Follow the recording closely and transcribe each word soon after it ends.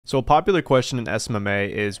So a popular question in SMMA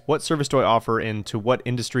is, what service do I offer and to what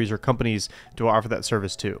industries or companies do I offer that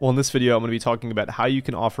service to? Well, in this video, I'm going to be talking about how you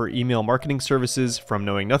can offer email marketing services from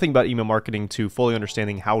knowing nothing about email marketing to fully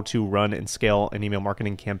understanding how to run and scale an email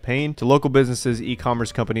marketing campaign to local businesses,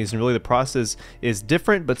 e-commerce companies, and really the process is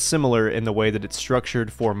different but similar in the way that it's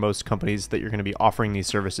structured for most companies that you're going to be offering these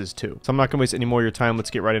services to. So I'm not going to waste any more of your time. Let's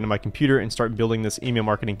get right into my computer and start building this email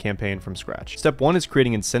marketing campaign from scratch. Step one is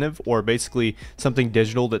creating incentive, or basically something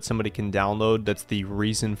digital that somebody can download that's the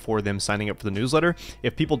reason for them signing up for the newsletter.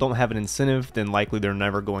 If people don't have an incentive, then likely they're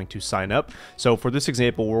never going to sign up. So for this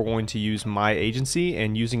example, we're going to use my agency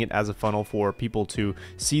and using it as a funnel for people to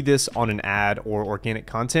see this on an ad or organic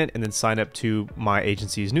content and then sign up to my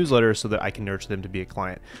agency's newsletter so that I can nurture them to be a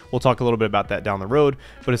client. We'll talk a little bit about that down the road,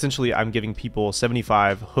 but essentially I'm giving people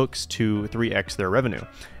 75 hooks to 3x their revenue.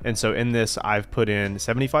 And so in this, I've put in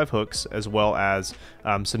 75 hooks as well as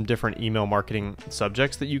some different email marketing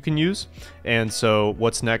subjects that you can use. And so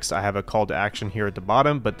what's next, I have a call to action here at the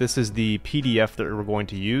bottom, but this is the PDF that we're going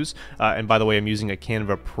to use. And by the way, I'm using a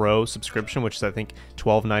Canva Pro subscription, which is I think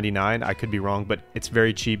 $12.99. I could be wrong, but it's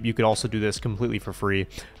very cheap. You could also do this completely for free.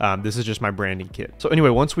 This is just my branding kit. So anyway,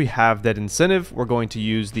 once we have that incentive, we're going to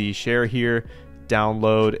use the share here,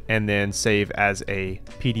 download, and then save as a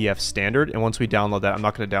PDF standard. And once we download that, I'm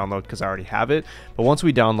not going to download because I already have it, but once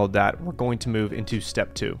we download that, we're going to move into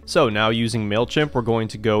step 2. So now using MailChimp, we're going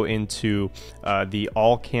to go into the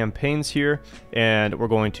all campaigns here, and we're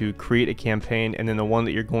going to create a campaign, and then the one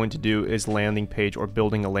that you're going to do is landing page or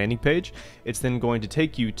building a landing page. It's then going to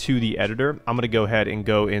take you to the editor. I'm going to go ahead and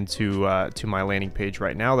go into to my landing page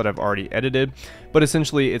right now that I've already edited, but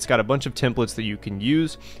essentially it's got a bunch of templates that you can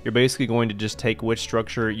use. You're basically going to just take which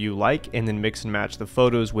structure you like and then mix and match the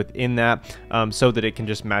photos within that so that it can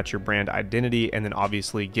just match your brand identity, and then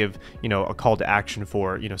obviously give a call to action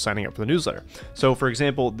for signing up for the newsletter. So for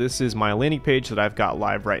example, this is my landing page that I've got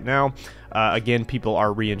live right now. Again, people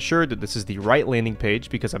are reassured that this is the right landing page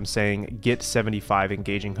because I'm saying get 75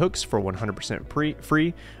 engaging hooks for 100%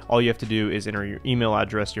 free. All you have to do is enter your email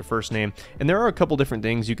address, your first name, and there are a couple different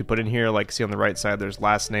things you could put in here. Like see on the right side, there's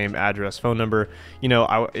last name, address, phone number.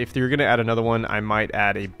 If you're going to add another one, I might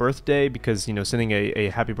add a birthday because sending a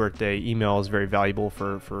happy birthday email is very valuable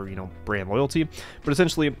for brand loyalty. But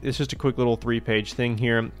essentially, it's just a quick little 3-page thing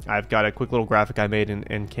here. I've got a quick little graphic I made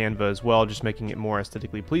in Canva as well, just making it more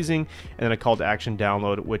aesthetically pleasing, and then a call to action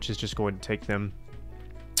download, which is just going to take them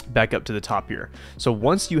back up to the top here. So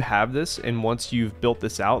once you have this and once you've built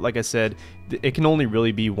this out, like I said, it can only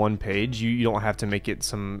really be one page. You don't have to make it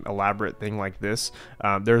some elaborate thing like this.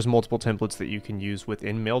 There's multiple templates that you can use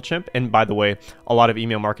within MailChimp. And by the way, a lot of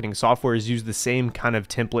email marketing softwares use the same kind of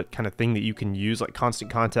template kind of thing that you can use, like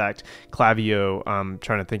Constant Contact, Klaviyo.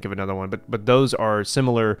 Trying to think of another one, but those are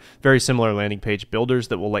similar, very similar landing page builders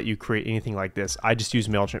that will let you create anything like this. I just use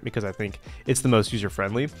MailChimp because I think it's the most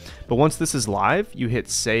user-friendly. But once this is live, you hit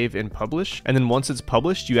save and publish. And then once it's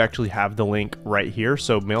published, you actually have the link right here.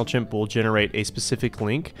 So MailChimp will generate a specific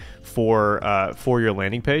link for your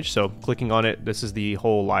landing page. So clicking on it, this is the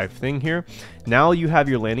whole live thing here. Now you have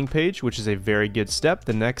your landing page, which is a very good step.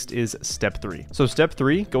 The next is step 3. So step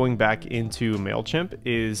 3, going back into MailChimp,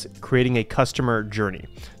 is creating a customer journey.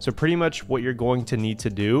 So pretty much what you're going to need to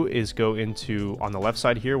do is go into, on the left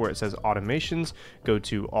side here where it says automations, go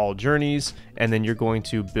to all journeys, and then you're going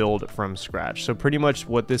to build from scratch. So pretty much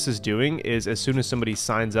what this is doing is as soon as somebody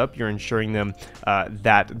signs up, you're ensuring them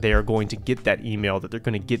that they are going to get that email, that they're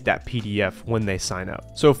going to get that PDF when they sign up.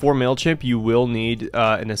 So for MailChimp, you will need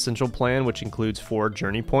an essential plan, which includes 4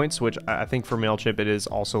 journey points, which I think for MailChimp it is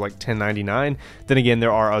also like $10.99. Then again,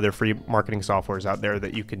 there are other free marketing softwares out there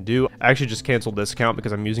that you can do. I actually just canceled this account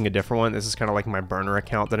because I'm using a different one. This is kind of like my burner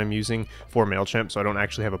account that I'm using for MailChimp, so I don't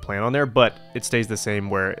actually have a plan on there, but it stays the same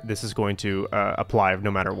where this is going to apply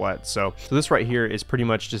no matter what. So this right here is pretty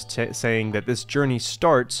much just saying that this journey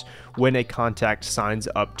starts when a contact signs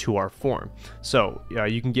up to our form. So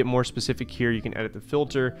you can get more specific here. You can edit the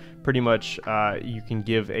filter. Pretty much you can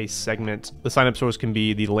give a segment. The sign up source can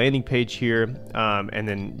be the landing page here, and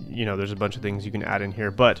then there's a bunch of things you can add in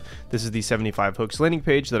here, but this is the 75 hooks landing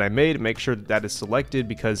page that I made. Make sure that that is selected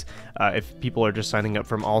because if people are just signing up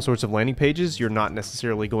from all sorts of landing pages, you're not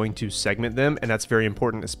necessarily going to segment them, and that's very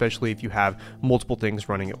important, especially if you have multiple things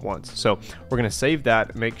running at once. So we're going to save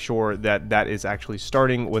that, make sure that that is actually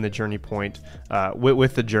starting when the journey point,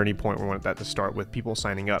 with the journey point, we want that to start with people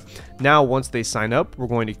signing up. Now, once they sign up, we're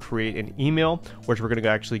going to create an email, which we're going to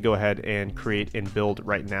actually go ahead and create and build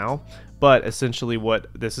right now. But essentially what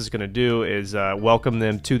this is going to do is welcome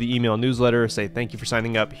them to the email newsletter, say thank you for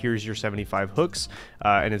signing up, here's your 75 hooks,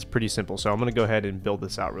 and it's pretty simple. So I'm going to go ahead and build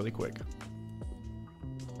this out really quick.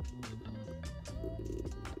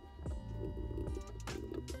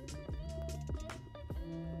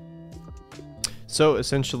 So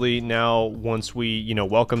essentially now once we,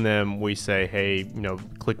 welcome them, we say, hey,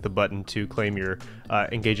 click the button to claim your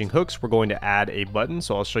engaging hooks. We're going to add a button.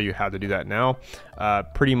 So I'll show you how to do that now.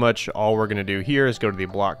 Pretty much all we're going to do here is go to the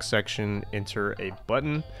block section, enter a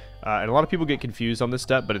button. And a lot of people get confused on this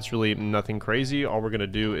step, but it's really nothing crazy. All we're going to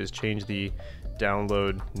do is change the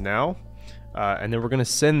download now. And then we're going to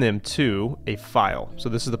send them to a file. So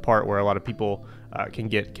this is the part where a lot of people can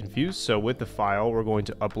get confused. So with the file, we're going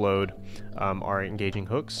to upload our engaging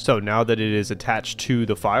hooks. So now that it is attached to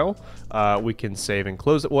the file, we can save and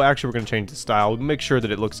close it. Well, actually, we're going to change the style. Make sure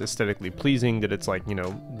that it looks aesthetically pleasing, that it's like,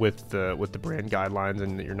 with the brand guidelines,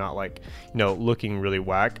 and that you're not like, looking really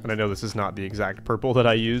whack. And I know this is not the exact purple that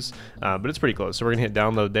I use, but it's pretty close. So we're gonna hit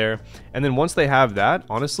download there. And then once they have that,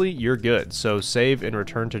 honestly, you're good. So save and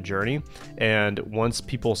return to Journey. And once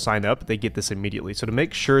people sign up, they get this immediately. So to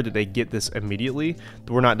make sure that they get this immediately,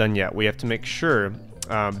 we're not done yet. We have to make sure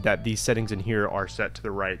that these settings in here are set to the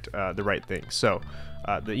right thing. So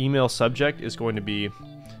the email subject is going to be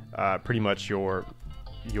pretty much your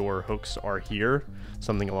hooks are here,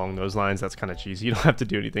 something along those lines. That's kind of cheesy. You don't have to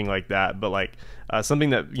do anything like that, but like something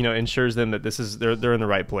that ensures them that this is they're in the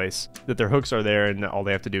right place, that their hooks are there, and that all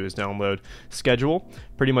they have to do is download. Schedule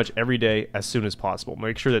pretty much every day as soon as possible.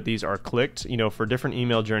 Make sure that these are clicked. For different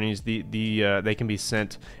email journeys, they can be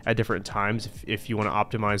sent at different times. If you want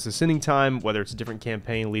to optimize the sending time, whether it's a different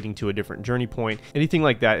campaign leading to a different journey point, anything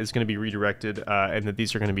like that is going to be redirected, and that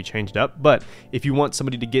these are going to be changed up. But if you want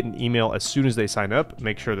somebody to get an email as soon as they sign up,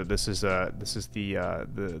 make sure that this is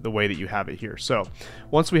the way that you have it here. So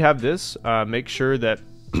once we have this, make sure that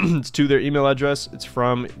it's to their email address. It's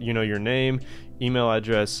from your name, email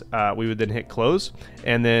address. We would then hit close,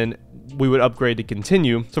 and then we would upgrade to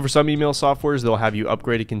continue. So for some email softwares, they'll have you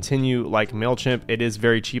upgrade to continue, like MailChimp. It is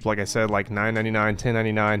very cheap, like I said, like $9.99,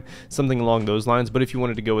 $10.99, something along those lines. But if you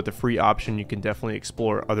wanted to go with the free option, you can definitely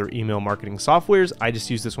explore other email marketing softwares. I just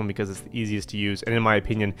use this one because it's the easiest to use, and in my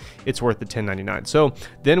opinion, it's worth the $10.99. So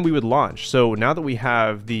then we would launch. So now that we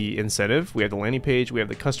have the incentive, we have the landing page, we have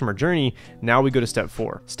the customer journey, now we go to step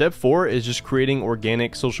 4. Step 4 is just creating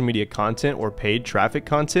organic social media content or paid traffic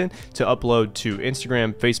content to upload to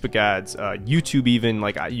Instagram, Facebook ads, YouTube even.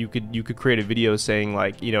 Like you could create a video saying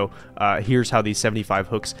like, here's how these 75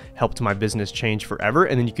 hooks helped my business change forever,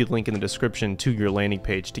 and then you could link in the description to your landing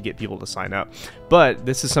page to get people to sign up. But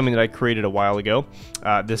this is something that I created a while ago.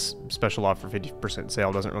 This special offer 50%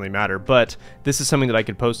 sale doesn't really matter, but this is something that I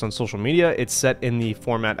could post on social media. It's set in the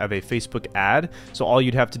format of a Facebook ad. So all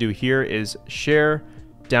you'd have to do here is share,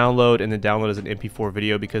 download, and then download as an MP4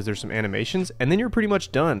 video because there's some animations, and then you're pretty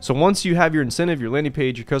much done. So once you have your incentive, your landing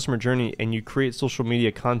page, your customer journey, and you create social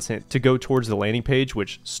media content to go towards the landing page,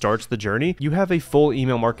 which starts the journey, you have a full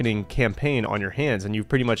email marketing campaign on your hands, and you've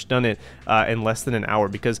pretty much done it in less than an hour.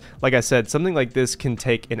 Because like I said, something like this can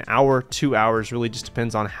take an hour, 2 hours, really just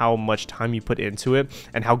depends on how much time you put into it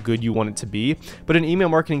and how good you want it to be. But an email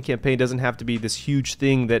marketing campaign doesn't have to be this huge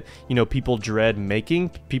thing that people dread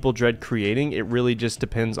making, people dread creating. It really just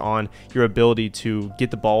depends on your ability to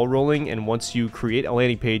get the ball rolling. And once you create a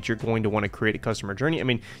landing page, you're going to want to create a customer journey. I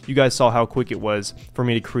mean, you guys saw how quick it was for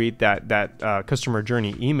me to create that customer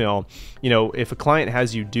journey email. If a client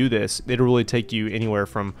has you do this, it'll really take you anywhere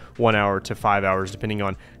from 1 hour to 5 hours, depending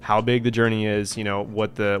on how big the journey is,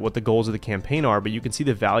 what the goals of the campaign are. But you can see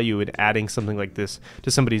the value in adding something like this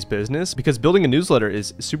to somebody's business, because building a newsletter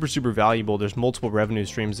is super, super valuable. There's multiple revenue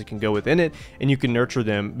streams that can go within it, and you can nurture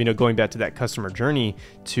them, going back to that customer journey,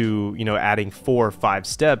 to adding 4 or 5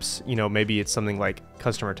 steps. Maybe it's something like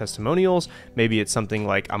customer testimonials, maybe it's something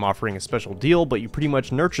like I'm offering a special deal, but you pretty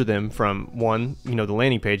much nurture them from one, the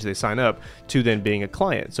landing page, they sign up, to then being a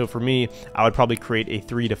client. So for me, I would probably create a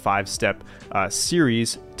 3 to 5 step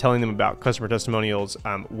series telling them about customer testimonials,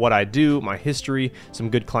 what I do, my history, some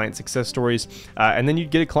good client success stories, and then you'd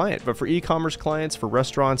get a client. But for e-commerce clients, for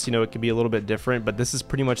restaurants, it can be a little bit different, but this is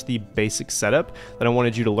pretty much the basic setup that I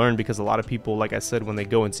wanted you to learn, because a lot of people, like I said, when they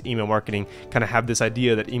go into email marketing, kind of have this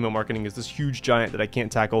idea that email marketing is this huge giant that I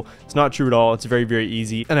can't tackle. It's not true at all. It's very, very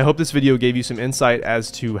easy. And I hope this video gave you some insight as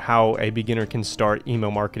to how a beginner can start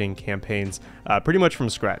email marketing campaigns pretty much from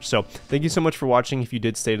scratch. So thank you so much for watching. If you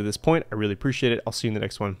did stay to this point, I really appreciate it. I'll see you in the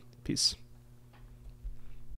next one. Peace.